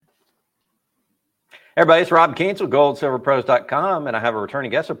Everybody, it's Rob Keens with goldsilverpros.com, and I have a returning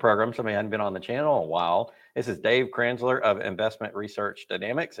guest of the program. Somebody hadn't been on the channel in a while. This is Dave Kranzler of Investment Research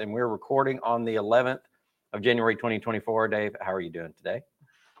Dynamics, and we're recording on the 11th of January, 2024. Dave, how are you doing today?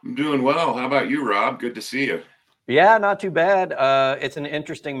 I'm doing well. How about you, Rob? Good to see you. Yeah, not too bad. It's an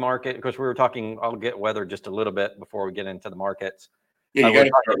interesting market. Of course, we were talking, I'll get weather just a little bit before we get into the markets. Yeah, you got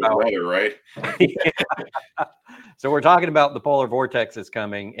to start with weather, right? Yeah. So we're talking about the polar vortex is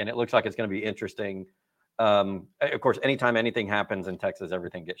coming, and it looks like it's going to be interesting. Of course, anytime anything happens in Texas,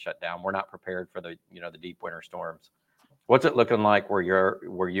 everything gets shut down. We're not prepared for the deep winter storms. What's it looking like where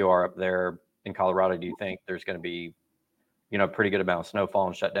you are up there in Colorado? Do you think there's going to be, pretty good amount of snowfall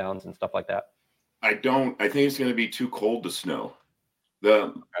and shutdowns and stuff like that? I think it's going to be too cold to snow.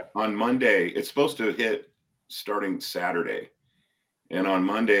 On Monday, it's supposed to hit starting Saturday. And on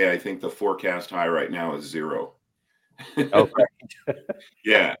Monday, I think the forecast high right now is 0. Okay.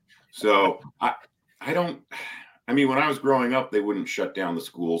 Yeah. So when I was growing up, they wouldn't shut down the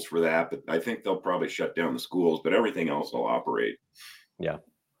schools for that, but I think they'll probably shut down the schools, but everything else will operate. Yeah.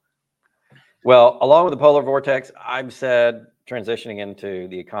 Well, along with the polar vortex, I've said transitioning into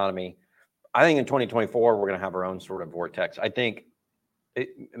the economy, I think in 2024, we're going to have our own sort of vortex. I think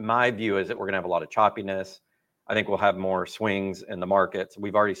my view is that we're going to have a lot of choppiness. I think we'll have more swings in the markets.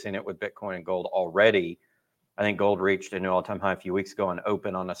 We've already seen it with Bitcoin and gold already. I think gold reached a new all-time high a few weeks ago and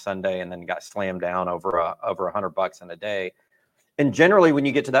opened on a Sunday and then got slammed down over $100 in a day. And generally, when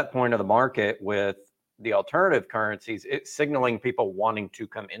you get to that point of the market with the alternative currencies, it's signaling people wanting to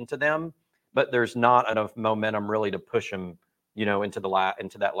come into them, but there's not enough momentum really to push them, into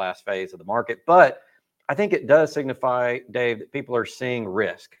that last phase of the market. But I think it does signify, Dave, that people are seeing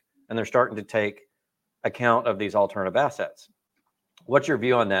risk and they're starting to take account of these alternative assets. What's your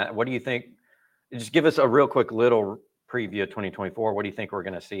view on that? What do you think? Just give us a real quick little preview of 2024. What do you think we're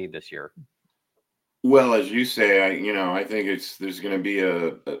going to see this year? Well, as you say, I think there's going to be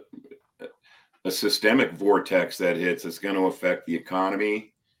a systemic vortex that hits. It's going to affect the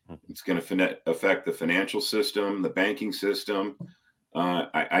economy. It's going to affect the financial system, the banking system.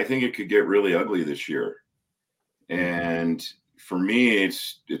 I think it could get really ugly this year. And for me,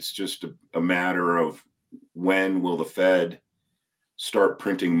 it's just a matter of when will the Fed start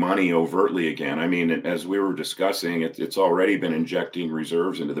printing money overtly again. I mean, as we were discussing, it's already been injecting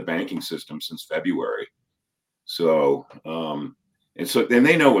reserves into the banking system since February. So, then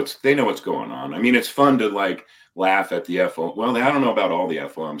they know what's going on. I mean, it's fun to laugh at the FOMC. Well, I don't know about all the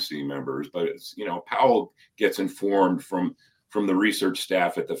FOMC members, but it's, Powell gets informed from the research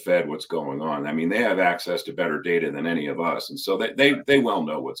staff at the Fed what's going on. I mean, they have access to better data than any of us, and so they well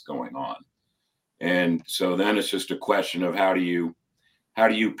know what's going on. And so then it's just a question of how do you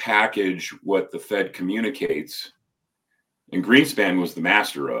package what the Fed communicates? And Greenspan was the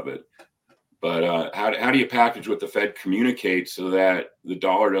master of it. But how do you package what the Fed communicates so that the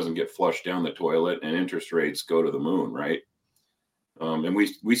dollar doesn't get flushed down the toilet and interest rates go to the moon, right? And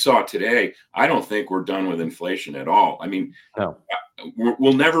we saw today, I don't think we're done with inflation at all. I mean, no.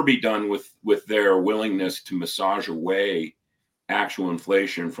 We'll never be done with their willingness to massage away actual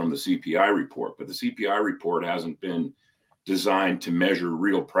inflation from the CPI report. But the CPI report hasn't been designed to measure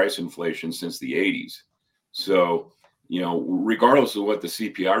real price inflation since the 80s. So, regardless of what the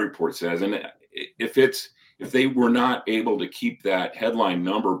CPI report says, and if they were not able to keep that headline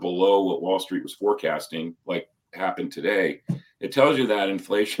number below what Wall Street was forecasting, like happened today, it tells you that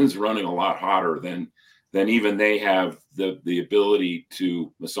inflation's running a lot hotter than even they have the ability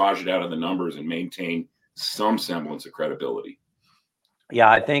to massage it out of the numbers and maintain some semblance of credibility. Yeah,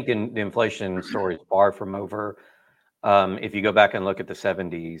 I think the inflation story is far from over. If you go back and look at the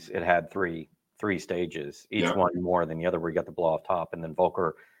 70s, it had three stages, each one more than the other, where you got the blow off top. And then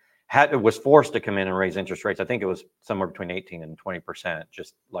Volcker was forced to come in and raise interest rates. I think it was somewhere between 18 and 20%,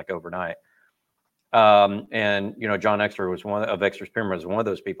 just like overnight. And John Exter was Exter's Pyramid was one of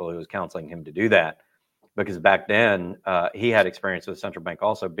those people who was counseling him to do that, because back then he had experience with the central bank,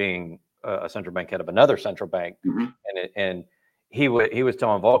 also being a central bank head of another central bank. Mm-hmm. And he was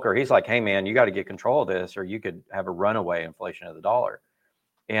telling Volcker, he's like, hey man, you got to get control of this, or you could have a runaway inflation of the dollar.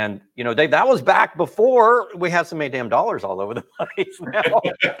 And Dave, that was back before we had so many damn dollars all over the place. Now,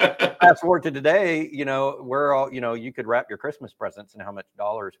 fast forward to today, we're all, you could wrap your Christmas presents in how much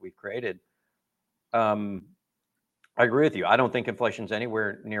dollars we've created. I agree with you. I don't think inflation's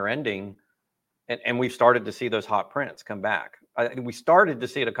anywhere near ending, and we've started to see those hot prints come back. We started to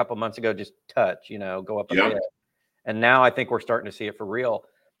see it a couple months ago, just touch, go up a bit. And now I think we're starting to see it for real.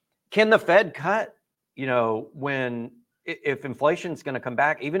 Can the Fed cut, if inflation's going to come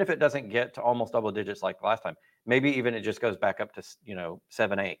back, even if it doesn't get to almost double digits like last time, maybe even it just goes back up to,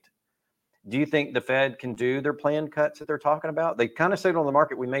 7, 8. Do you think the Fed can do their planned cuts that they're talking about? They kind of signaled the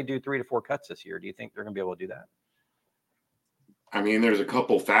market we may do 3 to 4 cuts this year. Do you think they're going to be able to do that? I mean, there's a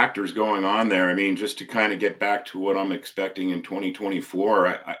couple factors going on there. I mean, just to kind of get back to what I'm expecting in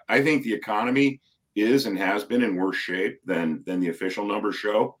 2024, I think the economy is and has been in worse shape than the official numbers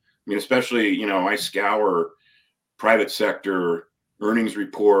show. I mean, especially, you know, I scour private sector earnings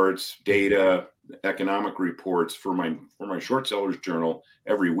reports, data, economic reports for my short sellers journal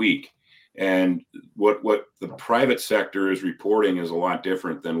every week. And what the private sector is reporting is a lot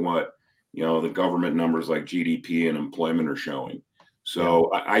different than what, you know, the government numbers like GDP and employment are showing. So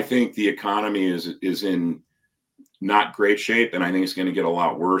I think the economy is in not great shape, and I think it's going to get a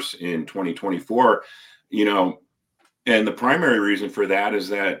lot worse in 2024. You know, and the primary reason for that is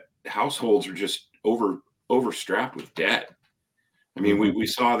that households are just overstrapped with debt. I mean, we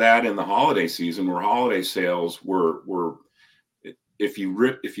saw that in the holiday season, where holiday sales were if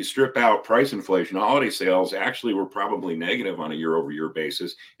you strip out price inflation, holiday sales actually were probably negative on a year-over-year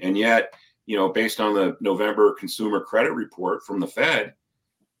basis. And yet, you know, based on the November consumer credit report from the Fed,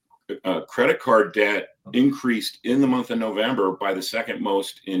 credit card debt increased in the month of November by the second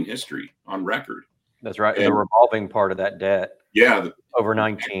most in history on record. That's right. And the revolving part of that debt. Yeah. Over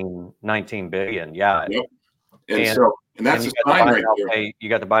 19 billion. Yeah. Yep. And that's a sign right there. You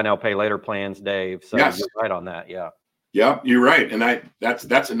got the buy now, pay later plans, Dave. So yes. You're right on that. Yeah. Yep, you're right. And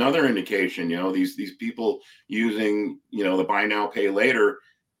that's another indication, you know, these people using, you know, the buy now, pay later,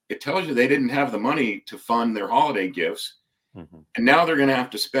 it tells you they didn't have the money to fund their holiday gifts. And now they're going to have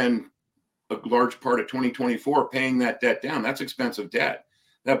to spend a large part of 2024 paying that debt down. That's expensive debt.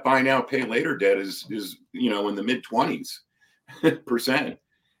 That buy now, pay later debt is you know, in the mid-20s%.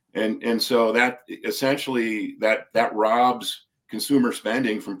 And so that essentially that robs consumer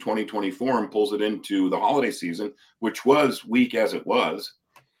spending from 2024 and pulls it into the holiday season, which was weak as it was.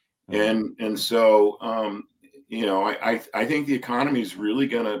 And so you know, I think the economy is really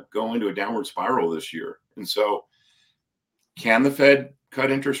going to go into a downward spiral this year. And so can the Fed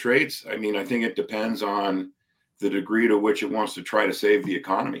cut interest rates? I mean, I think it depends on the degree to which it wants to try to save the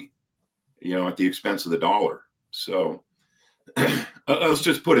economy, you know, at the expense of the dollar. So let's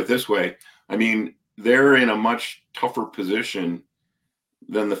just put it this way. I mean, they're in a much tougher position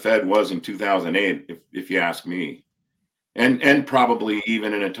than the Fed was in 2008, if you ask me, and probably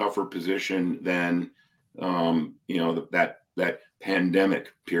even in a tougher position than you know, that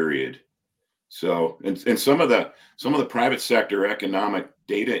pandemic period. So, and some of the private sector economic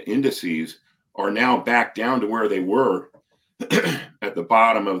data indices are now back down to where they were at the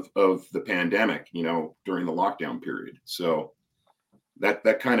bottom of the pandemic, you know, during the lockdown period. So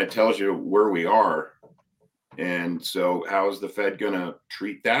that kind of tells you where we are. And so how is the Fed going to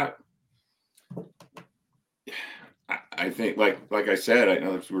treat that? I think, like I said,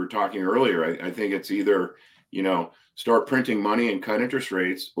 as we were talking earlier, I think it's either, you know, start printing money and cut interest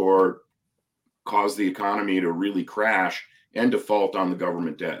rates, or cause the economy to really crash and default on the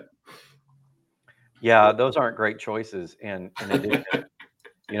government debt. Yeah, those aren't great choices. And in addition,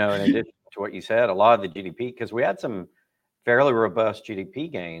 you know, in addition to what you said, a lot of the GDP, because we had some fairly robust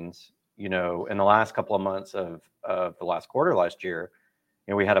GDP gains, you know, in the last couple of months of the last quarter last year.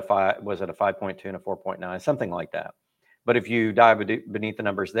 You know, we had a 5.2 and a 4.9, something like that. But if you dive beneath the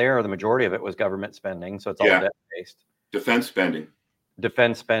numbers there, the majority of it was government spending. So it's all debt based. Defense spending,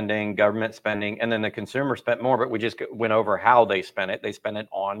 government spending, and then the consumer spent more, but we just went over how they spent it. They spent it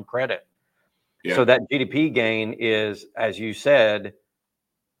on credit. Yeah. So that GDP gain is, as you said,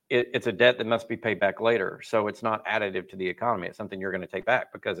 it's a debt that must be paid back later. So it's not additive to the economy. It's something you're going to take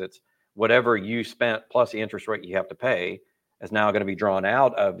back, because it's whatever you spent plus the interest rate you have to pay is now going to be drawn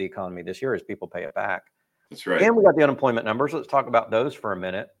out of the economy this year as people pay it back. That's right. And we got the unemployment numbers. Let's talk about those for a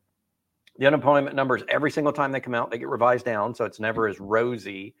minute. The unemployment numbers, every single time they come out, they get revised down. So it's never as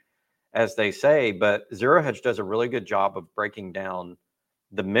rosy as they say. But Zero Hedge does a really good job of breaking down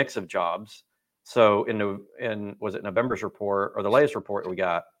the mix of jobs. So in was it November's report, or the latest report we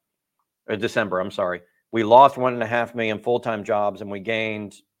got, or December, I'm sorry, we lost 1.5 million full-time jobs and we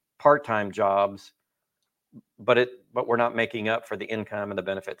gained part-time jobs, but we're not making up for the income and the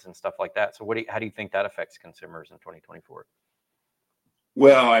benefits and stuff like that. So how do you think that affects consumers in 2024?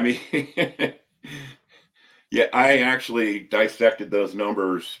 Well, I mean, yeah, I actually dissected those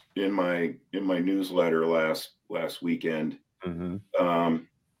numbers in my newsletter last weekend.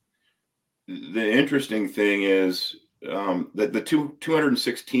 The interesting thing is that the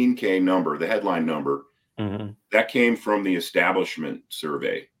 216K number, the headline number, that came from the establishment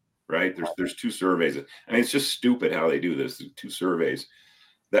survey, right? There's two surveys. I mean, it's just stupid how they do this. Two surveys.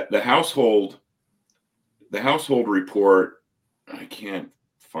 That the household report, I can't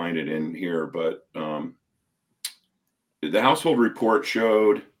find it in here, but the household report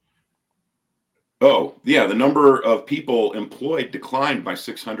showed, the number of people employed declined by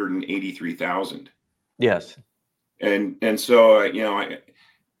 683,000. Yes. And so,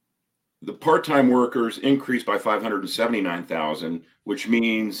 the part-time workers increased by 579,000, which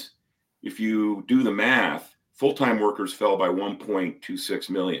means if you do the math, full-time workers fell by 1.26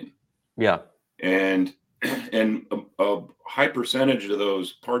 million. Yeah. And a high percentage of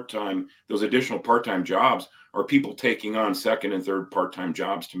those additional part-time jobs are people taking on second and third part-time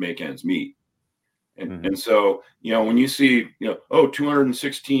jobs to make ends meet. And so, when you see,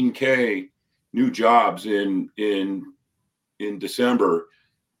 216K new jobs in December,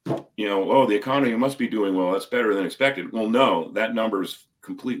 the economy must be doing well. That's better than expected. Well, no, that number is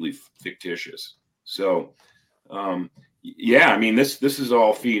completely fictitious. So, this is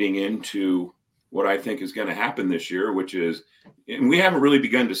all feeding into what I think is going to happen this year, which is, and we haven't really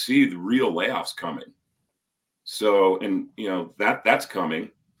begun to see the real layoffs coming. So, and that's coming.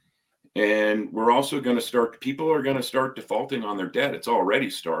 And we're also going to people are going to start defaulting on their debt. It's already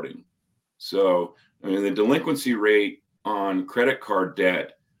starting. So, the delinquency rate on credit card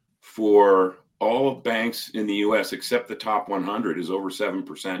debt for all banks in the US except the top 100 is over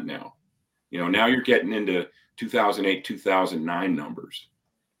 7% now. Now you're getting into 2008, 2009 numbers.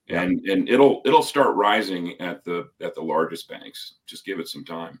 Yeah. And it'll start rising at the largest banks. Just give it some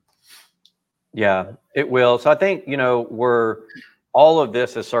time. Yeah, it will. So I think, all of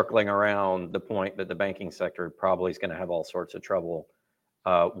this is circling around the point that the banking sector probably is going to have all sorts of trouble.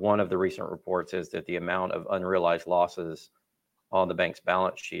 One of the recent reports is that the amount of unrealized losses on the bank's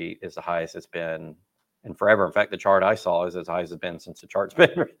balance sheet is the highest it's been in forever. In fact, the chart I saw is as high as it's been since the chart's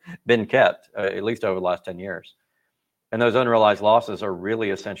been kept, at least over the last 10 years. And those unrealized losses are really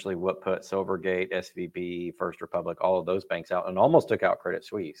essentially what put Silvergate, SVB, First Republic, all of those banks out, and almost took out Credit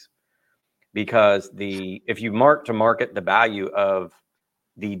Suisse. Because if you mark to market the value of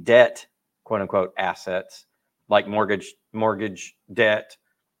the debt, quote unquote, assets, like mortgage debt,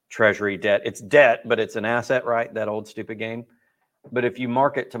 treasury debt, it's debt, but it's an asset, right? That old stupid game. But if you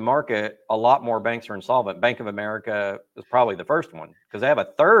market to market, a lot more banks are insolvent. Bank of America is probably the first one because they have a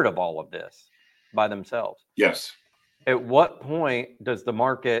third of all of this by themselves. Yes. At what point does the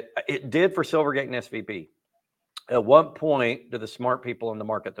market, it did for Silvergate and SVB. At what point do the smart people in the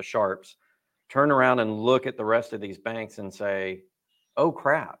market, the sharps, turn around and look at the rest of these banks and say, oh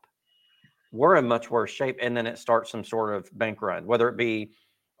crap, we're in much worse shape? And then it starts some sort of bank run, whether it be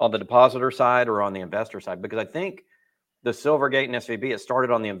on the depositor side or on the investor side. Because I think the Silvergate and SVB, it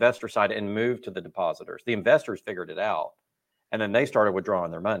started on the investor side and moved to the depositors. The investors figured it out, and then they started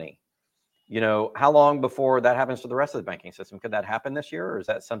withdrawing their money. How long before that happens to the rest of the banking system? Could that happen this year? Or is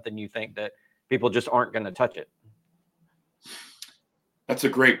that something you think that people just aren't going to touch it? That's a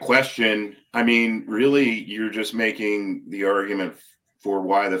great question. Really, you're just making the argument for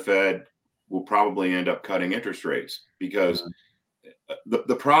why the Fed will probably end up cutting interest rates, because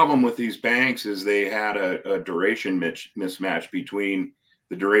the problem with these banks is they had a duration mismatch between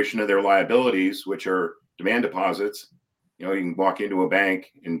the duration of their liabilities, which are demand deposits. You can walk into a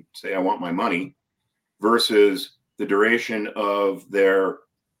bank and say, I want my money, versus the duration of their,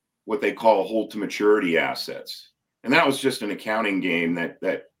 what they call hold to maturity assets. And that was just an accounting game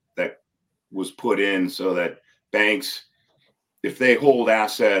that was put in so that banks, if they hold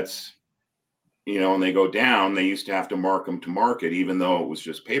assets, and they go down, they used to have to mark them to market, even though it was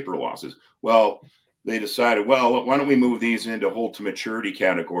just paper losses. Well, they decided, why don't we move these into hold to maturity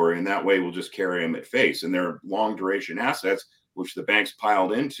category, and that way we'll just carry them at face. And they're long duration assets, which the banks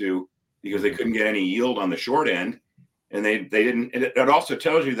piled into because they couldn't get any yield on the short end. And they didn't. It also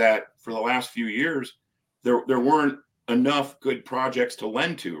tells you that for the last few years, there weren't enough good projects to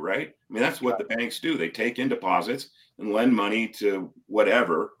lend to, right? That's what the banks do. They take in deposits and lend money to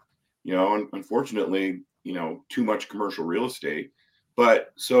whatever, and unfortunately, too much commercial real estate.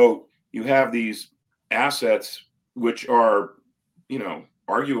 But so you have these assets which are,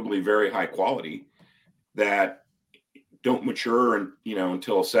 arguably very high quality, that don't mature and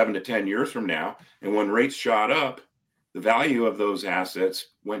until 7 to 10 years from now. And when rates shot up, the value of those assets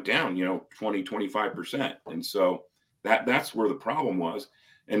went down, 20, 25%. And so that's where the problem was.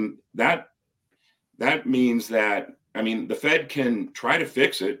 And that means that, the Fed can try to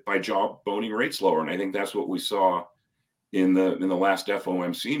fix it by jawboning rates lower. And I think that's what we saw in the last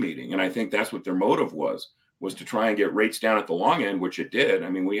FOMC meeting. And I think that's what their motive was to try and get rates down at the long end, which it did.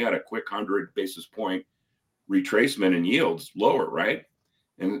 We had a quick 100 basis point retracement in yields lower, right?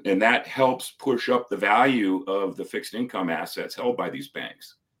 And that helps push up the value of the fixed income assets held by these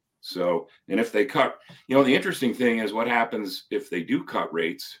banks. So, and if they cut, the interesting thing is what happens if they do cut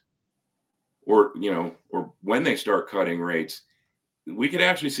rates, or when they start cutting rates, we could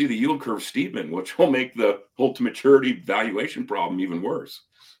actually see the yield curve steepen, which will make the hold to maturity valuation problem even worse.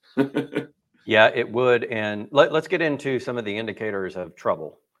 Yeah, it would. And let's get into some of the indicators of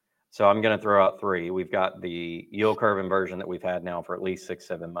trouble. So I'm going to throw out three. We've got the yield curve inversion that we've had now for at least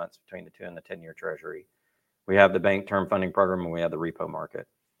 6-7 months between the 2 and the 10-year Treasury. We have the bank term funding program, and we have the repo market.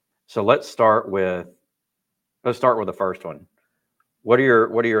 So let's start with the first one. What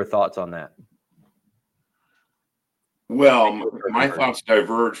are your thoughts on that? Well, my thoughts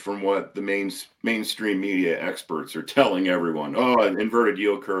diverge from what the mainstream media experts are telling everyone. Oh, an inverted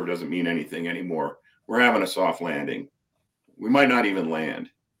yield curve doesn't mean anything anymore. We're having a soft landing. We might not even land.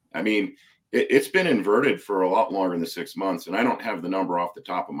 I mean, it's been inverted for a lot longer than 6 months, and I don't have the number off the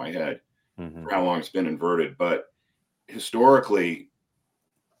top of my head for how long it's been inverted. But historically,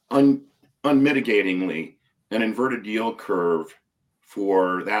 unmitigatingly, an inverted yield curve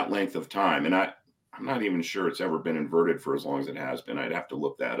for that length of time, and I'm not even sure it's ever been inverted for as long as it has been. I'd have to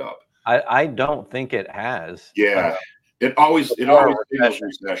look that up. I don't think it has. Yeah, it always signals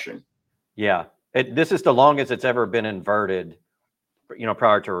recession. Yeah, this is the longest it's ever been inverted,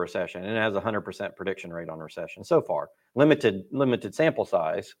 prior to a recession, and it has 100% prediction rate on recession so far. Limited sample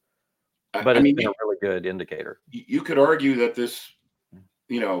size, but it's been a really good indicator. You could argue that this,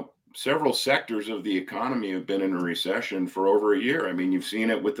 several sectors of the economy have been in a recession for over a year. I mean, you've seen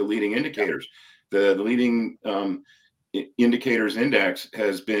it with the leading indicators. The leading indicators index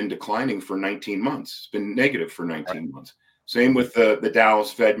has been declining for 19 months. It's been negative for 19 months. Same with the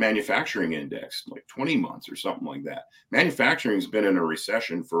Dallas Fed Manufacturing Index, like 20 months or something like that. Manufacturing's been in a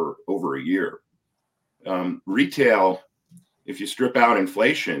recession for over a year. Retail, if you strip out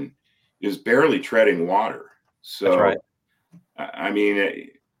inflation, is barely treading water. So, that's right. I mean,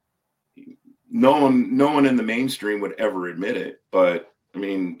 no one in the mainstream would ever admit it. But I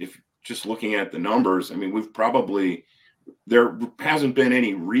mean, if just looking at the numbers, I mean, there hasn't been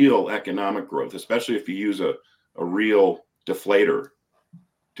any real economic growth, especially if you use a real deflator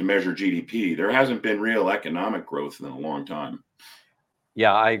to measure GDP. There hasn't been real economic growth in a long time.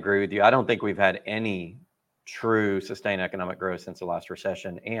 Yeah, I agree with you. I don't think we've had any true sustained economic growth since the last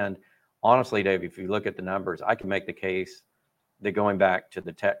recession. And honestly, Dave, if you look at the numbers, I can make the case that going back to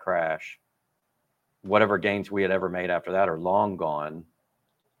the tech crash, whatever gains we had ever made after that are long gone.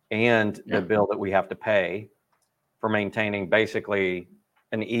 And the bill that we have to pay for maintaining basically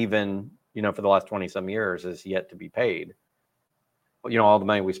an even, for the last 20 some years is yet to be paid. All the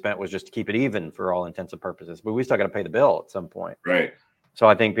money we spent was just to keep it even for all intents and purposes, but we still got to pay the bill at some point. Right. So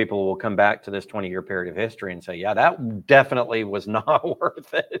I think people will come back to this 20-year period of history and say, yeah, that definitely was not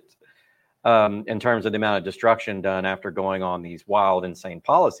worth it in terms of the amount of destruction done after going on these wild, insane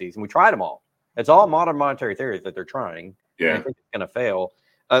policies. And we tried them all. It's all modern monetary theory that they're trying. Yeah. I think it's going to fail.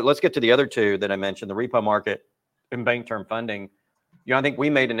 Let's get to the other two that I mentioned, the repo market and bank term funding. I think we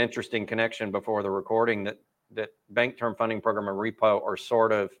made an interesting connection before the recording that bank term funding program and repo are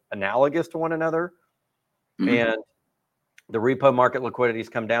sort of analogous to one another. Mm-hmm. And the repo market liquidity's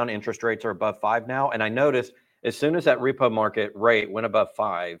come down. Interest rates are above 5 now. And I noticed as soon as that repo market rate went above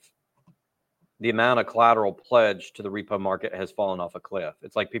 5, the amount of collateral pledged to the repo market has fallen off a cliff.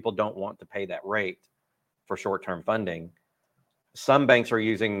 It's like people don't want to pay that rate for short-term funding. Some banks are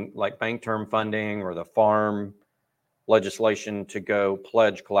using like bank term funding or the farm legislation to go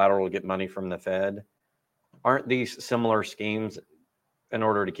pledge collateral to get money from the Fed. Aren't these similar schemes in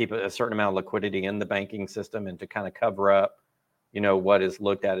order to keep a certain amount of liquidity in the banking system and to kind of cover up, what is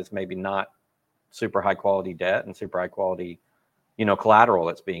looked at as maybe not super high quality debt and super high quality, collateral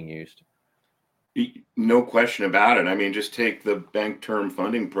that's being used? No question about it. I mean, just take the bank term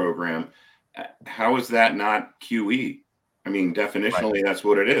funding program. How is that not QE? I mean, definitionally, right. That's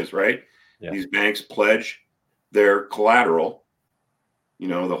what it is, right? Yeah. These banks pledge their collateral,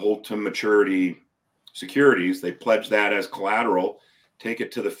 the hold to maturity securities. They pledge that as collateral, take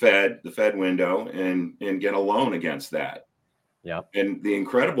it to the Fed window, and get a loan against that. Yeah. And the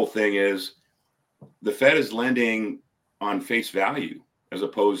incredible thing is the Fed is lending on face value as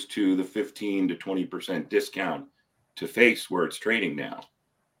opposed to the 15 to 20% discount to face where it's trading now.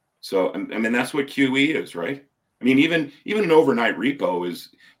 So, I mean, that's what QE is, right? I mean, even an overnight repo is,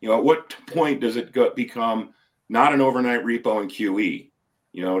 at what point does it become not an overnight repo in QE?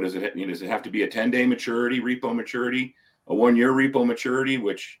 Does it have to be a 10-day maturity, repo maturity, a 1-year repo maturity,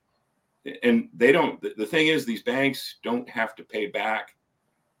 and they don't, the thing is, these banks don't have to pay back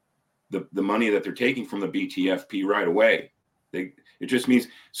the money that they're taking from the BTFP right away. It just means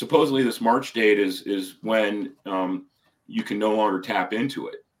supposedly this March date is when you can no longer tap into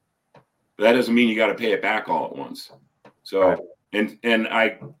it. that doesn't mean you got to pay it back all at once. So, Right. and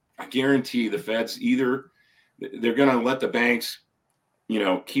I guarantee the Fed's either they're going to let the banks,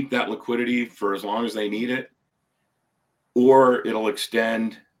 keep that liquidity for as long as they need it, or it'll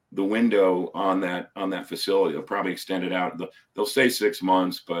extend the window on that facility. They'll probably extend it out. They'll say 6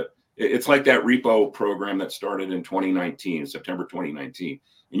 months, but it's like that repo program that started in 2019, September 2019.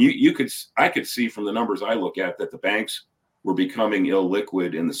 And I could see from the numbers I look at that the banks were becoming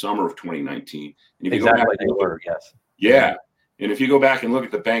illiquid in the summer of 2019. And if you Exactly, go back they were, yes. yeah. And if you go back and look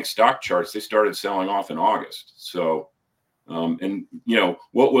at the bank stock charts, they started selling off in August. So,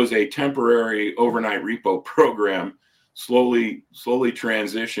 what was a temporary overnight repo program slowly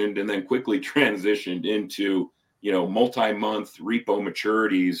transitioned and then quickly transitioned into, multi-month repo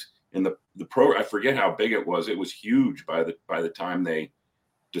maturities. And I forget how big it was. It was huge by the time they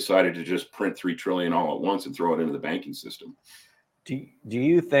decided to just print $3 trillion all at once and throw it into the banking system. Do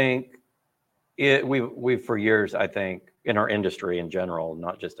you think we've for years, I think, in our industry in general,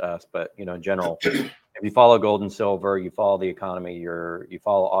 not just us, but in general, if you follow gold and silver, you follow the economy, you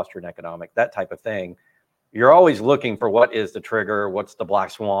follow Austrian economic, that type of thing, you're always looking for what is the trigger, what's the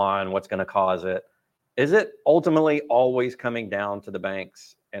black swan, what's going to cause it. Is it ultimately always coming down to the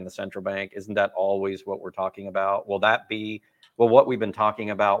banks and the central bank? Isn't that always what we're talking about? Will that be what we've been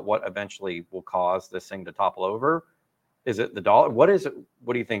talking about, what eventually will cause this thing to topple over? Is it the dollar? What is it?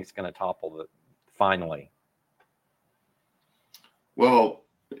 What do you think is going to topple it finally? Well,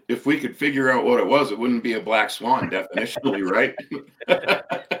 if we could figure out what it was, it wouldn't be a black swan definitionally, right?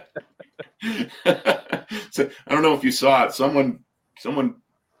 So I don't know if you saw it. Someone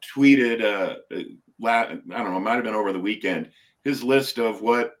tweeted, I don't know, it might have been over the weekend, his list of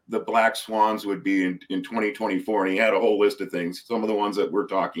what the black swans would be in 2024. And he had a whole list of things, some of the ones that we're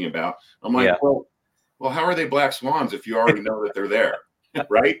talking about. I'm like, well, how are they black swans if you already know that they're there?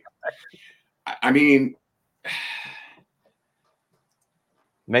 Right? I mean,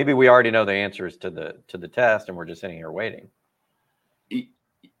 maybe we already know the answers to the test and we're just sitting here waiting.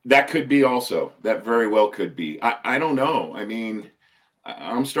 That could be also. That very well could be. I don't know. I mean,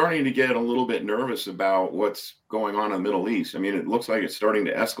 I'm starting to get a little bit nervous about what's going on in the Middle East. I mean, it looks like it's starting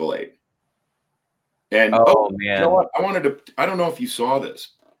to escalate. And man, you know what? I don't know if you saw this.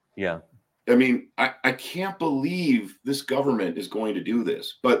 Yeah. I mean, I can't believe this government is going to do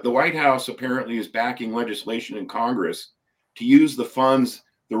this. But the White House apparently is backing legislation in Congress to use the funds,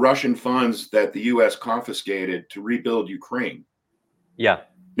 the Russian funds that the U.S. confiscated to rebuild Ukraine. Yeah.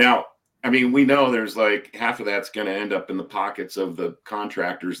 Now, I mean, we know there's like half of that's going to end up in the pockets of the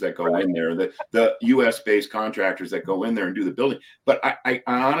contractors that go in there, the U.S.-based contractors that go in there and do the building. But I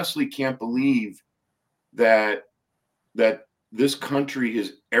honestly can't believe that this country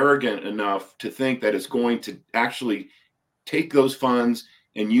is arrogant enough to think that it's going to actually take those funds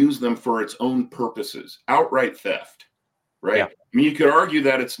and use them for its own purposes. Outright theft, right? Yeah. I mean, you could argue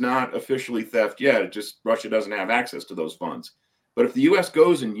that it's not officially theft yet. It just Russia doesn't have access to those funds. But if the U.S.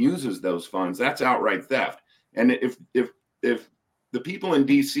 goes and uses those funds, that's outright theft. And if the people in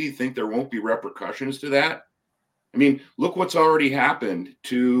D.C. think there won't be repercussions to that, I mean, look what's already happened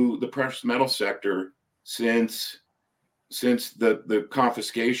to the precious metal sector since the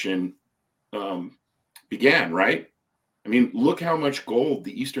confiscation began, right? I mean, look how much gold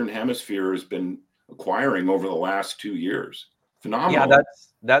the Eastern Hemisphere has been acquiring over the last 2 years. Phenomenal. Yeah,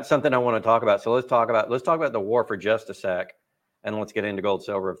 that's something I want to talk about. So let's talk about the war for just a sec, and let's get into gold,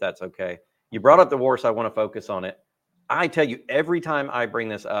 silver, if that's okay. You brought up the war, so I want to focus on it. I tell you, every time I bring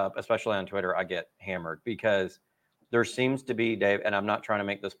this up, especially on Twitter, I get hammered because there seems to be, Dave, and I'm not trying to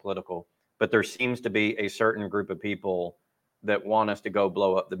make this political, but there seems to be a certain group of people that want us to go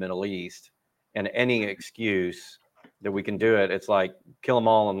blow up the Middle East, and any excuse that we can do it, it's like kill them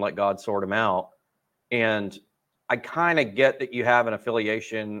all and let God sort them out. And I kind of get that you have an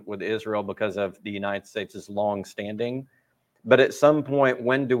affiliation with Israel because of the United States' long standing. But at some point,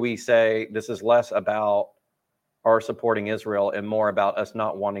 when do we say this is less about our supporting Israel and more about us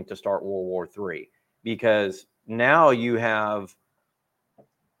not wanting to start World War III? Because now you have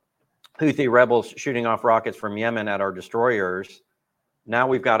Houthi rebels shooting off rockets from Yemen at our destroyers. Now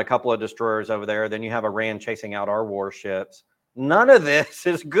we've got a couple of destroyers over there. Then you have Iran chasing out our warships. None of this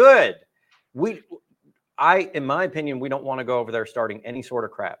is good. In my opinion, we don't want to go over there starting any sort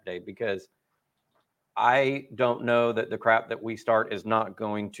of crap, Dave, because I don't know that the crap that we start is not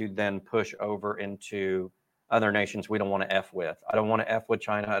going to then push over into other nations we don't want to F with. I don't want to F with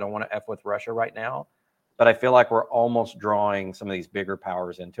China. I don't want to F with Russia right now. But I feel like we're almost drawing some of these bigger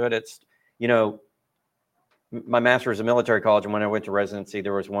powers into it. It's, my master's in military college, and when I went to residency,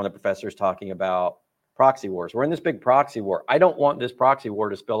 there was one of the professors talking about proxy wars. We're in this big proxy war. I don't want this proxy war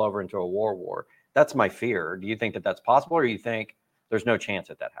to spill over into a war. That's my fear. Do you think that that's possible, or do you think there's no chance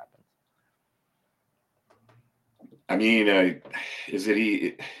that happens? I mean, is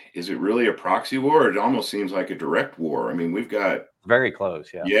it really a proxy war? It almost seems like a direct war. I mean, we've got very close.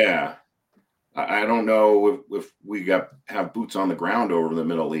 Yeah. Yeah. I don't know if we have boots on the ground over the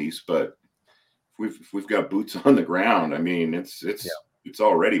Middle East, but if we've got boots on the ground, I mean, it's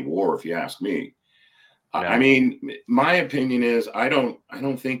already war, if you ask me. Yeah. I mean, my opinion is I don't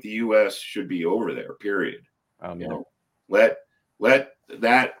think the U.S. should be over there. Period. You know, let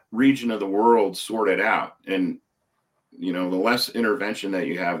that region of the world sort it out, and the less intervention that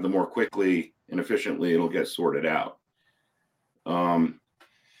you have, the more quickly and efficiently it'll get sorted out.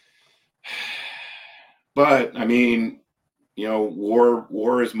 But I mean,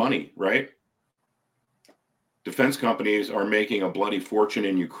 war is money, right? Defense companies are making a bloody fortune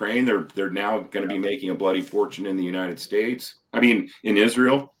in Ukraine. They're now going to be making a bloody fortune in the United States. I mean, in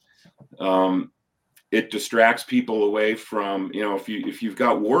Israel. It distracts people away from, if you've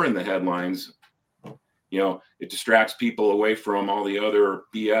got war in the headlines, it distracts people away from all the other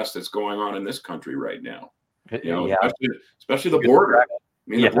BS that's going on in this country right now. Especially the border. I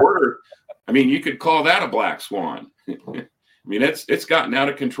mean, the border. I mean, you could call that a black swan. I mean, it's gotten out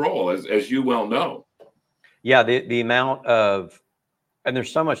of control, as you well know. Yeah, the amount of, and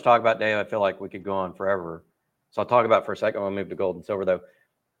there's so much talk about, Dave. I feel like we could go on forever. So I'll talk about it for a second. I'll move to gold and silver, though.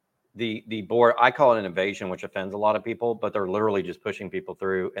 The board, I call it an invasion, which offends a lot of people, but they're literally just pushing people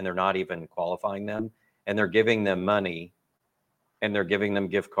through, and they're not even qualifying them, and they're giving them money, and they're giving them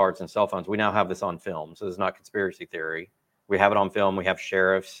gift cards and cell phones. We now have this on film, so this is not conspiracy theory. We have it on film. We have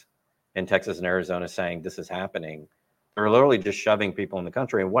sheriffs in Texas and Arizona saying this is happening. They're literally just shoving people in the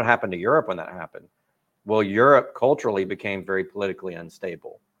country. And what happened to Europe when that happened? Well, Europe culturally became very politically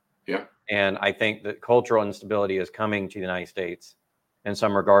unstable. Yeah. And I think that cultural instability is coming to the United States in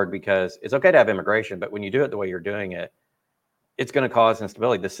some regard, because it's okay to have immigration, but when you do it the way you're doing it, it's going to cause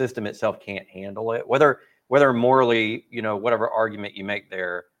instability. The system itself can't handle it. Whether morally, whatever argument you make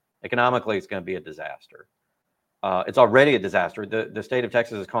there, economically, it's going to be a disaster. It's already a disaster. The state of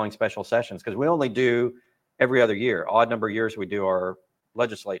Texas is calling special sessions because we only do every other year. Odd number of years we do our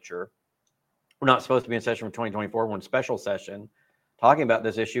legislature. We're not supposed to be in session for 2024. We're in special session talking about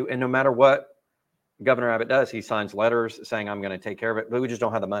this issue. And no matter what Governor Abbott does, he signs letters saying, I'm going to take care of it, but we just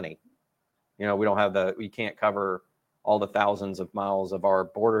don't have the money. We don't have we can't cover all the thousands of miles of our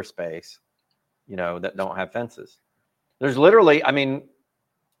border space, that don't have fences. There's literally,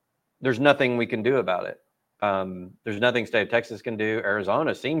 there's nothing we can do about it. There's nothing state of Texas can do.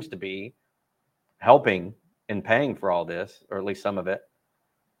 Arizona seems to be helping and paying for all this, or at least some of it.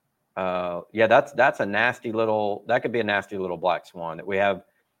 That's a nasty little, that could be a nasty little black swan that we have.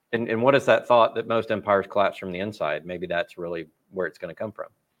 And what is that thought that most empires collapse from the inside? Maybe that's really where it's going to come from.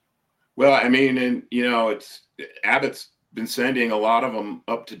 Well, it's Abbott's been sending a lot of them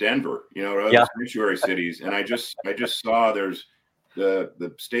up to Denver, to other sanctuary cities. And I just saw there's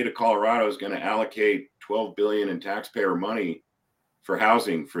the state of Colorado is going to allocate $12 billion in taxpayer money for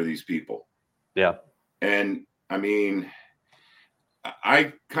housing for these people. Yeah. And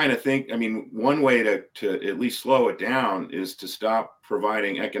I kind of think, one way to at least slow it down is to stop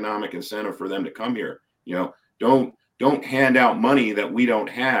providing economic incentive for them to come here. Don't hand out money that we don't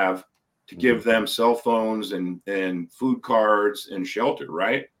have to give them cell phones and food cards and shelter,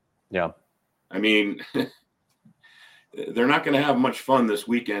 right? Yeah. They're not going to have much fun this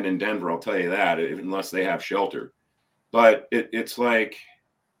weekend in Denver, I'll tell you that, unless they have shelter. But it's like,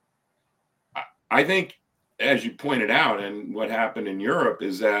 I think, as you pointed out, and what happened in Europe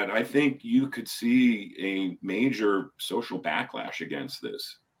is that I think you could see a major social backlash against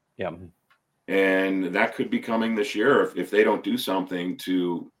this. Yeah. And that could be coming this year if they don't do something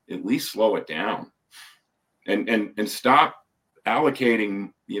to at least slow it down and stop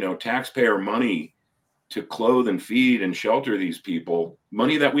allocating, taxpayer money to clothe and feed and shelter these people,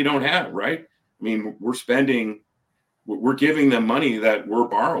 money that we don't have, right? We're giving them money that we're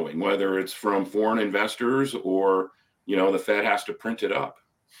borrowing, whether it's from foreign investors or, the Fed has to print it up.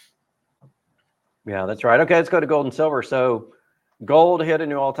 Yeah, that's right. Okay, let's go to gold and silver. So gold hit a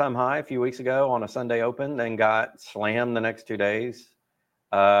new all-time high a few weeks ago on a Sunday open, then got slammed the next 2 days.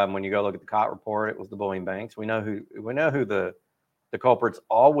 When you go look at the COT report, it was the bullion banks. We know who the culprits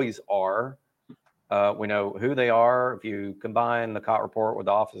always are. We know who they are. If you combine the COT report with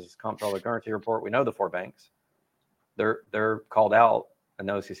the Office's Comptroller Currency report, we know the 4 banks. They're called out in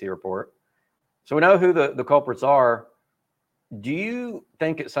the OCC report. So we know who the culprits are. Do you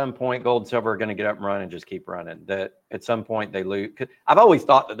think at some point gold and silver are going to get up and run and just keep running? That at some point they lose? 'Cause I've always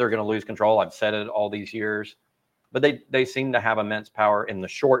thought that they're going to lose control. I've said it all these years, but they seem to have immense power in the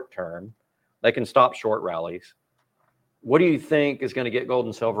short term. They can stop short rallies. What do you think is going to get gold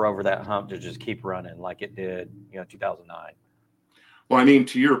and silver over that hump to just keep running like it did, 2009? Well, I mean,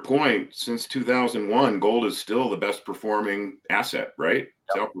 to your point, since 2001, gold is still the best performing asset, right?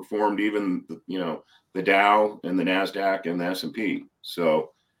 It's outperformed even, the Dow and the NASDAQ and the S&P.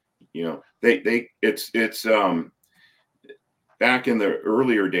 So, it's back in the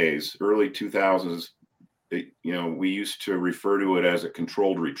earlier days, early 2000s, we used to refer to it as a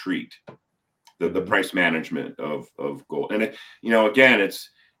controlled retreat, the price management of gold. And, again,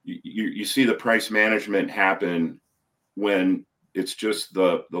 you see the price management happen when it's just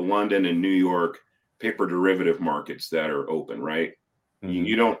the London and New York paper derivative markets that are open, right?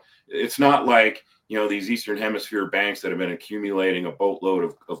 You don't, it's not like, these Eastern Hemisphere banks that have been accumulating a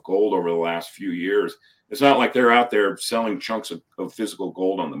boatload of gold over the last few years. It's not like they're out there selling chunks of physical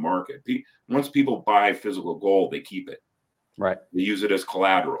gold on the market. Once people buy physical gold, they keep it. Right. They use it as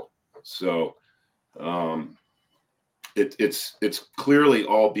collateral. So it's clearly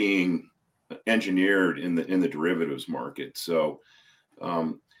all being engineered in the derivatives market. So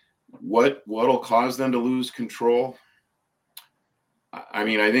what'll cause them to lose control? I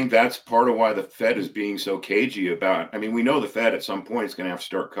mean, I think that's part of why the Fed is being so cagey about. I mean, we know the Fed at some point is going to have to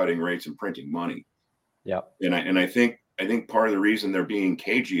start cutting rates and printing money. Yeah. And I think part of the reason they're being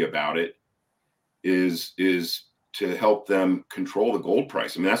cagey about it is to help them control the gold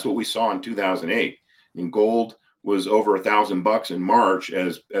price. I mean, that's what we saw in 2008. I mean, gold was over $1,000 in March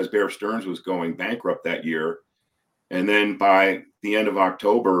as Bear Stearns was going bankrupt that year. And then by the end of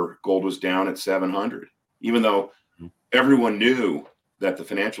October, gold was down at 700, even though everyone knew that the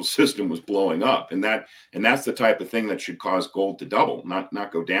financial system was blowing up. And that's the type of thing that should cause gold to double,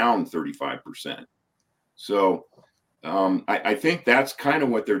 not go down 35%. So I think that's kind of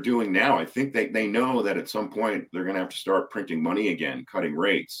what they're doing now. I think they know that at some point they're going to have to start printing money again, cutting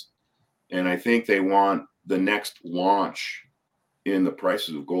rates. And I think they want the next launch in the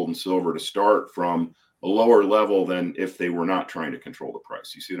prices of gold and silver to start from a lower level than if they were not trying to control the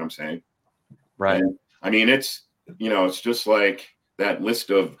price. You see what I'm saying? Right. And, I mean, it's just like that list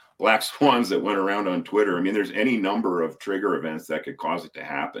of black swans that went around on Twitter. I mean, there's any number of trigger events that could cause it to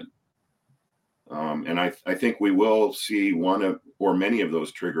happen. And I think we will see one or many of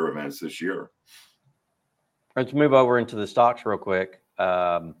those trigger events this year. Let's move over into the stocks real quick.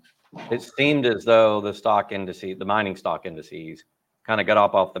 It seemed as though the mining stock indices kind of got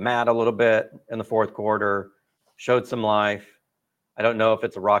off the mat a little bit in the fourth quarter, showed some life. I don't know if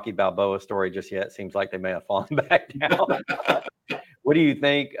it's a Rocky Balboa story just yet. It seems like they may have fallen back down. What do you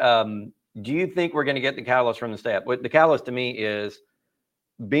think? Do you think we're going to get the catalyst from the step? What the catalyst to me is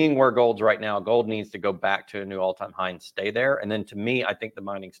being where gold's right now. Gold needs to go back to a new all-time high and stay there. And then to me, I think the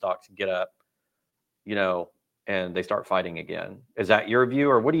mining stocks get up, and they start fighting again. Is that your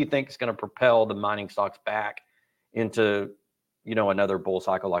view, or what do you think is going to propel the mining stocks back into, another bull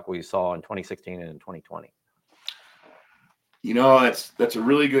cycle like we saw in 2016 and in 2020? That's a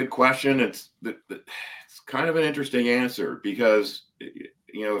really good question. It's kind of an interesting answer because,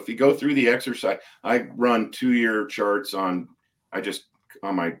 if you go through the exercise, I run 2-year charts on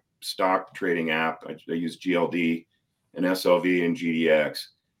my stock trading app. I use GLD and SLV and GDX,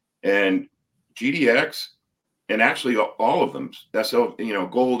 and GDX, and actually all of them,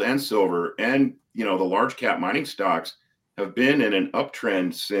 gold and silver and, the large cap mining stocks have been in an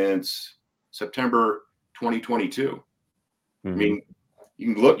uptrend since September 2022. I mean,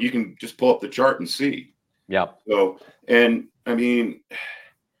 you can just pull up the chart and see. Yeah. So, and I mean,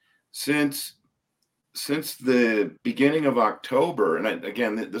 since the beginning of October, and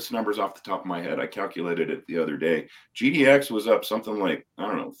again, this number's off the top of my head, I calculated it the other day. GDX was up something like,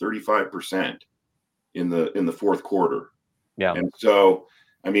 35% in the fourth quarter. Yeah. And so,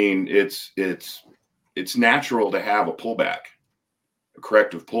 I mean, it's natural to have a pullback, a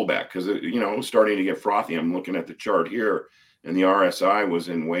corrective pullback, because it was starting to get frothy. I'm looking at the chart here, and the RSI was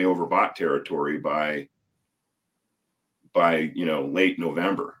in way overbought territory by late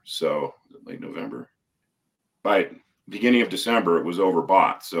November. So late November, by beginning of December, it was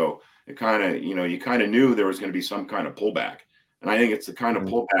overbought. So it kind of, you kind of knew there was going to be some kind of pullback. And I think it's the kind of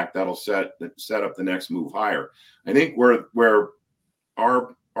pullback that'll set up the next move higher. I think where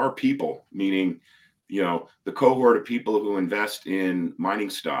our people, meaning, the cohort of people who invest in mining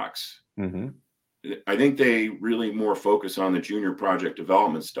stocks, I think they really more focus on the junior project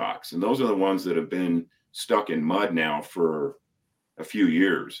development stocks. And those are the ones that have been stuck in mud now for a few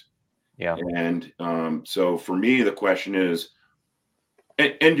years. Yeah. And so for me, the question is,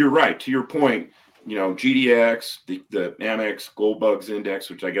 And you're right. To your point, GDX, the Amex Gold Bugs Index,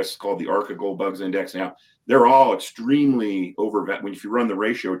 which I guess is called the ARCA Gold Bugs Index now, they're all extremely if you run the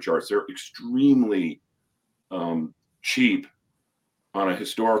ratio charts, they're extremely cheap on a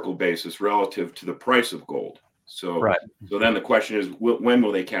historical basis relative to the price of gold. So, Right. so then the question is, when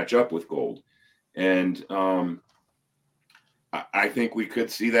will they catch up with gold? And I think we could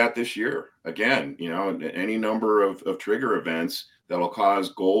see that this year again. Any number of trigger events that'll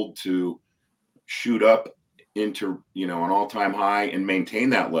cause gold to shoot up into an all-time high and maintain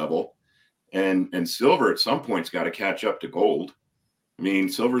that level, and silver at some point's got to catch up to gold. I mean,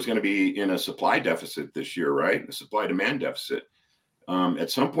 silver's going to be in a supply deficit this year, right? A supply demand deficit. At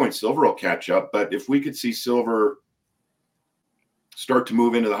some point, silver will catch up. But if we could see silver start to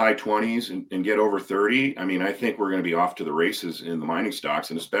move into the high 20s and get over 30, I mean, I think we're going to be off to the races in the mining stocks,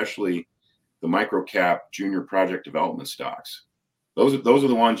 and especially the micro cap junior project development stocks. Those are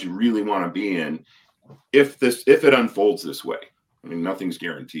the ones you really want to be in if it unfolds this way. I mean, nothing's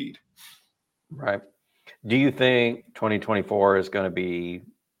guaranteed. Right. Do you think 2024 is going to be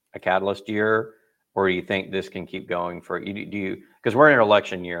a catalyst year, or do you think this can keep going for you? Because we're in an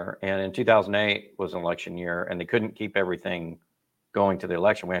election year, and in 2008 was an election year, and they couldn't keep everything going to the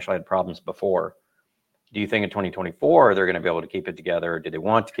election. We actually had problems before. Do you think in 2024 they're going to be able to keep it together? Do they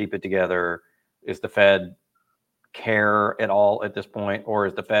want to keep it together? Is the Fed care at all at this point, or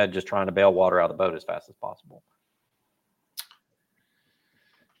is the Fed just trying to bail water out of the boat as fast as possible?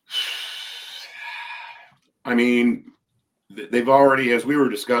 I mean, they've already, as we were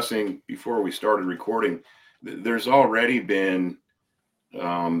discussing before we started recording, there's already been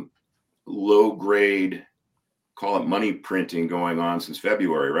low grade, call it money printing, going on since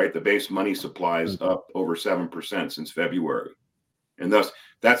February, right? The base money supply is up over 7% since February. And thus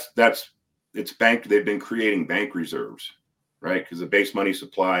it's bank. They've been creating bank reserves, right? Because the base money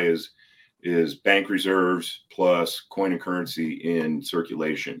supply is bank reserves plus coin and currency in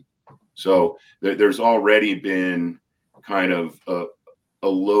circulation. So there's already been kind of a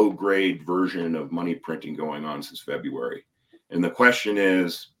low grade version of money printing going on since February. And the question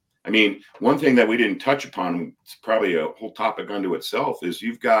is, I mean, one thing that we didn't touch upon, it's probably a whole topic unto itself, is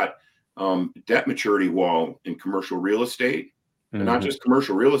you've got debt maturity wall in commercial real estate, and not just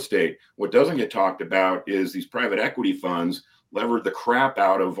commercial real estate. What doesn't get talked about is these private equity funds levered the crap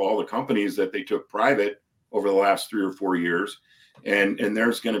out of all the companies that they took private over the last 3 or 4 years. And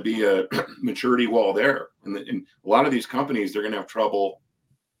there's going to be a maturity wall there. And a lot of these companies, they're going to have trouble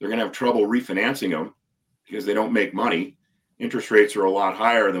refinancing them because they don't make money. Interest rates are a lot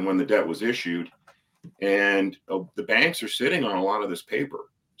higher than when the debt was issued. And the banks are sitting on a lot of this paper.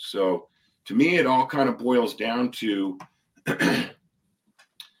 So to me, it all kind of boils down to,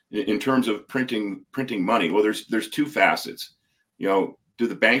 in terms of printing money. Well, there's two facets. Do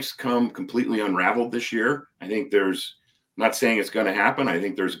the banks come completely unraveled this year? I think I'm not saying it's going to happen. I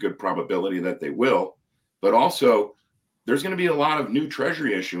think there's a good probability that they will. But also, there's going to be a lot of new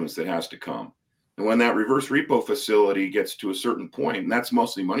treasury issuance that has to come. And when that reverse repo facility gets to a certain point, and that's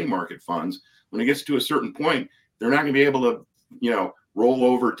mostly money market funds, when it gets to a certain point, they're not going to be able to, roll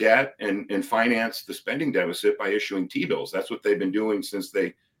over debt and finance the spending deficit by issuing T-bills. That's what they've been doing since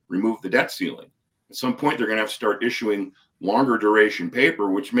they removed the debt ceiling. At some point, they're going to have to start issuing longer duration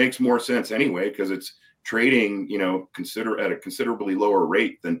paper, which makes more sense anyway, because it's trading, at a considerably lower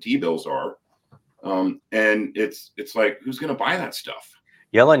rate than T-bills are. And it's like, who's going to buy that stuff?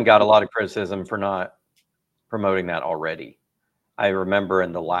 Yellen got a lot of criticism for not promoting that already. I remember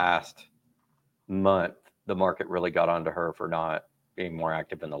in the last month, the market really got onto her for not being more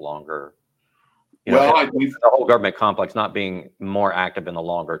active in the longer, the whole government complex not being more active in the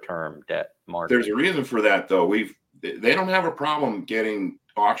longer term debt market. There's a reason for that, though. They don't have a problem getting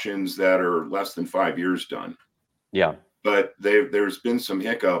auctions that are less than 5 years done. Yeah. But there's been some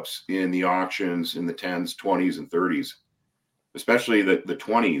hiccups in the auctions in the 10s, 20s, and 30s, especially the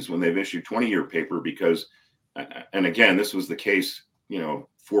 20s when they've issued 20-year paper, because, and again, this was the case,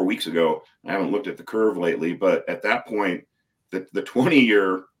 4 weeks ago. I haven't looked at the curve lately, but at that point, the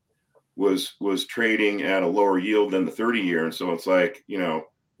 20-year was trading at a lower yield than the 30-year. And so it's like,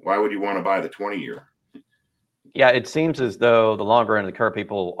 why would you want to buy the 20-year? Yeah, it seems as though the longer end of the curve,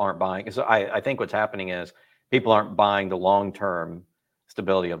 people aren't buying. So I think what's happening is people aren't buying the long-term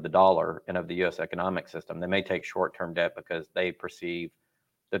stability of the dollar and of the U.S. economic system. They may take short-term debt because they perceive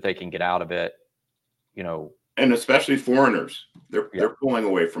that they can get out of it, And especially foreigners, they're pulling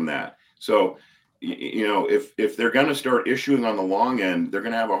away from that. So, if they're going to start issuing on the long end, they're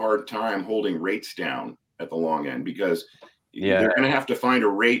going to have a hard time holding rates down at the long end, because they're going to have to find a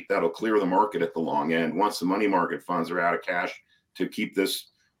rate that'll clear the market at the long end once the money market funds are out of cash to keep the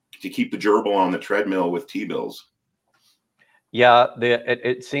gerbil on the treadmill with T-bills. Yeah,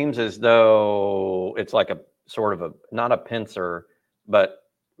 it seems as though it's like a sort of not a pincer, but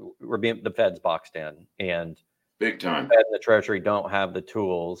the Fed's boxed in, and big time. The Fed and the Treasury don't have the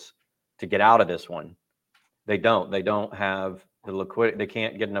tools to get out of this one. They don't have the liquidity. They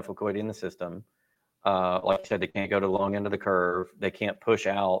can't get enough liquidity in the system. Like I said, they can't go to the long end of the curve. They can't push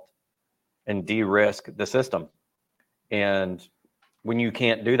out and de-risk the system. And when you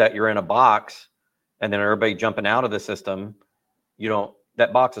can't do that, you're in a box, and then everybody jumping out of the system.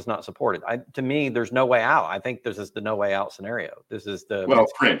 That box is not supported. To me, there's no way out. I think this is the no way out scenario. This is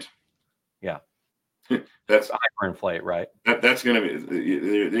print. Yeah. That's hyperinflate, right? That's going to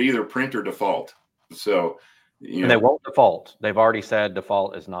be, they either print or default. So, and they won't default. They've already said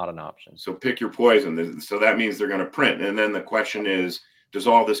default is not an option. So pick your poison. So that means they're going to print. And then the question is, does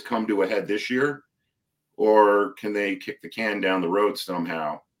all this come to a head this year, or can they kick the can down the road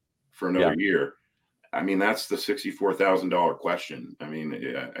somehow for another year? I mean, that's the $64,000 question. I mean,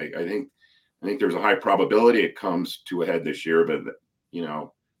 I think there's a high probability it comes to a head this year, but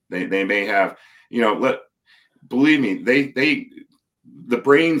they may have, believe me, the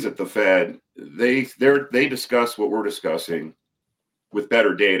brains at the Fed, they discuss what we're discussing with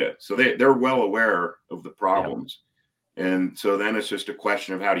better data. So they're well aware of the problems. Yeah. And so then it's just a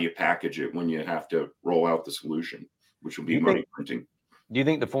question of how do you package it when you have to roll out the solution, which will be money printing. Do you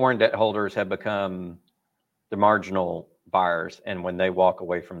think the foreign debt holders have become the marginal buyers, and when they walk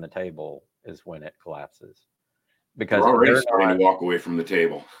away from the table is when it collapses? Because they're already starting to walk away from the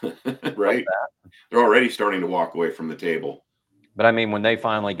table, right? They're already starting to walk away from the table. But I mean, when they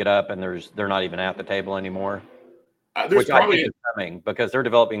finally get up and they're not even at the table anymore, which I think is coming because they're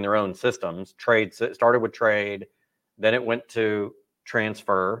developing their own systems. Trade started with trade, then it went to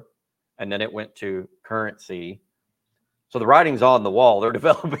transfer, and then it went to currency. So the writing's on the wall. They're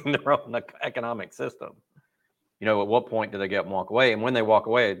developing their own economic system. At what point do they get up and walk away? And when they walk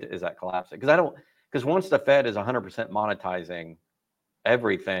away, is that collapsing? Because once the Fed is 100% monetizing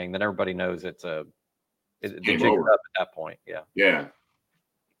everything, then everybody knows the jig is up at that point. Yeah. Yeah.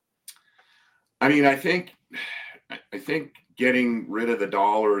 I mean, I think getting rid of the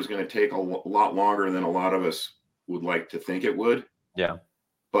dollar is going to take a lot longer than a lot of us would like to think it would. Yeah.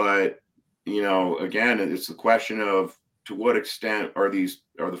 But, again, it's the question of to what extent are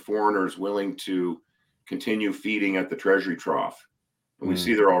the foreigners willing to continue feeding at the Treasury trough? And we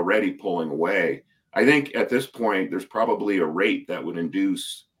see they're already pulling away. I think at this point, there's probably a rate that would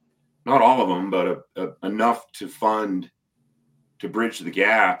induce, not all of them, but enough to bridge the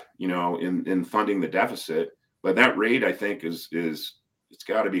gap, in funding the deficit. But that rate, I think, is it's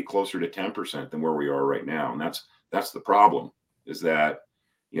got to be closer to 10% than where we are right now. And that's the problem, is that,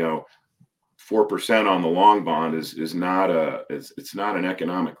 4% on the long bond is not it's not an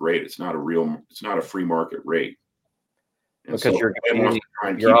economic rate. It's not a free market rate. And because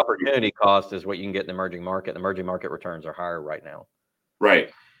your opportunity cost is what you can get in the emerging market. The emerging market returns are higher right now.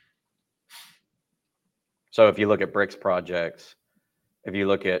 Right. So if you look at BRICS projects, if you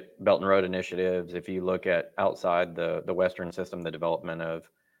look at Belt and Road initiatives, if you look at outside the Western system, the development of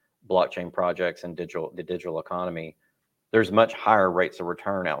blockchain projects and the digital economy, there's much higher rates of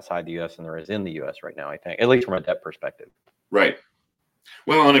return outside the U.S. than there is in the U.S. right now, I think, at least from a debt perspective. Right.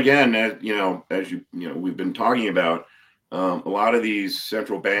 Well, and again, as we've been talking about, a lot of these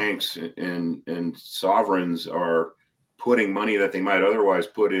central banks and sovereigns are putting money that they might otherwise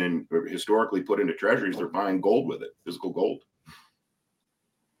put in, or historically put into treasuries. They're buying gold with it, physical gold.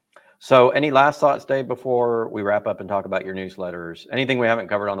 So any last thoughts, Dave, before we wrap up and talk about your newsletters? Anything we haven't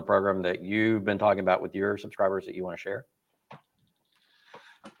covered on the program that you've been talking about with your subscribers that you want to share?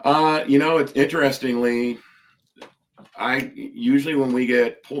 It's interestingly, I usually, when we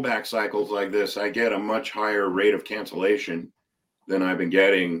get pullback cycles like this, I get a much higher rate of cancellation than I've been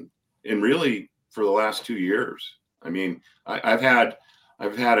getting really for the last 2 years. I mean, I've had a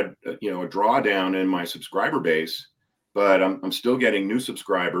drawdown in my subscriber base, but I'm still getting new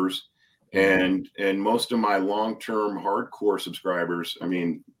subscribers, and most of my long-term hardcore subscribers, I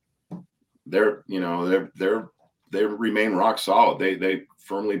mean, they remain rock solid. They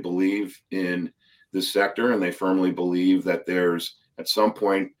firmly believe in this sector, and they firmly believe that there's at some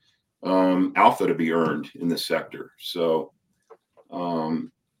point alpha to be earned in this sector. So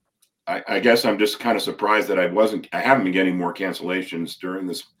I guess I'm just kind of surprised that I haven't been getting more cancellations during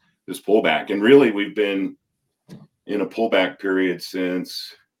this pullback. And really, we've been in a pullback period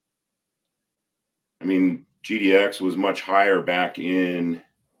since, GDX was much higher back in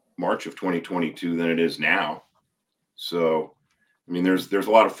March of 2022 than it is now. So, there's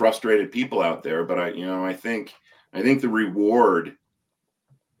a lot of frustrated people out there, but I think I think the reward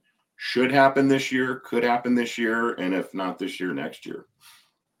should happen this year, could happen this year, and if not this year, next year.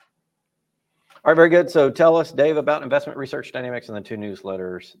 All right, very good. So tell us, Dave, about investment research dynamics and the 2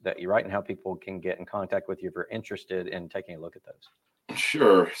 newsletters that you write and how people can get in contact with you if you're interested in taking a look at those.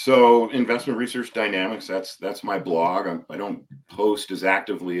 Sure. So investment research dynamics, that's my blog. I don't post as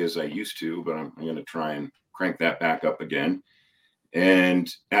actively as I used to, but I'm going to try and crank that back up again.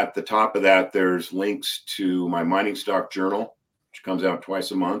 And at the top of that, there's links to my mining stock journal, which comes out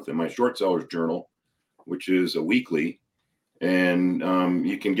twice a month, and my short sellers journal, which is a weekly. And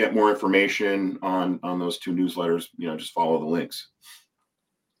you can get more information on those 2 newsletters. Just follow the links.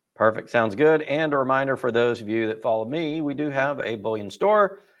 Perfect. Sounds good. And a reminder for those of you that follow me, we do have a bullion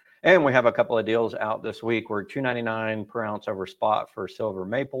store, and we have a couple of deals out this week. We're $2.99 per ounce over spot for silver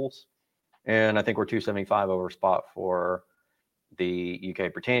maples, and I think we're $2.75 over spot for the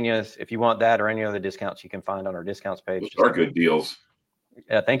UK Britannias. If you want that or any other discounts, you can find on our discounts page. Those are good deals.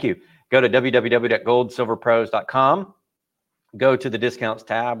 Yeah, thank you. Go to www.goldsilverpros.com. Go to the discounts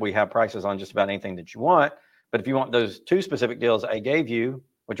tab. We have prices on just about anything that you want. But if you want those 2 specific deals I gave you,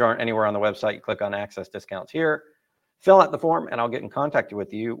 which aren't anywhere on the website, you click on access discounts here, fill out the form, and I'll get in contact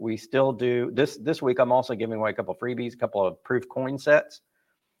with you. We still do this week. I'm also giving away a couple of freebies, a couple of proof coin sets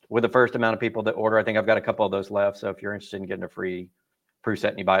with the first amount of people that order. I think I've got a couple of those left. So if you're interested in getting a free proof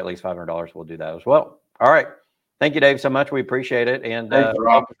set and you buy at least $500, we'll do that as well. All right. Thank you, Dave, so much. We appreciate it. And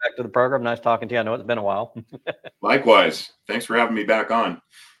welcome back to the program. Nice talking to you. I know it's been a while. Likewise. Thanks for having me back on.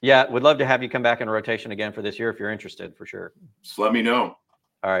 Yeah, we'd love to have you come back in rotation again for this year if you're interested, for sure. Just let me know.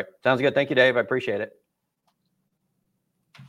 All right. Sounds good. Thank you, Dave. I appreciate it.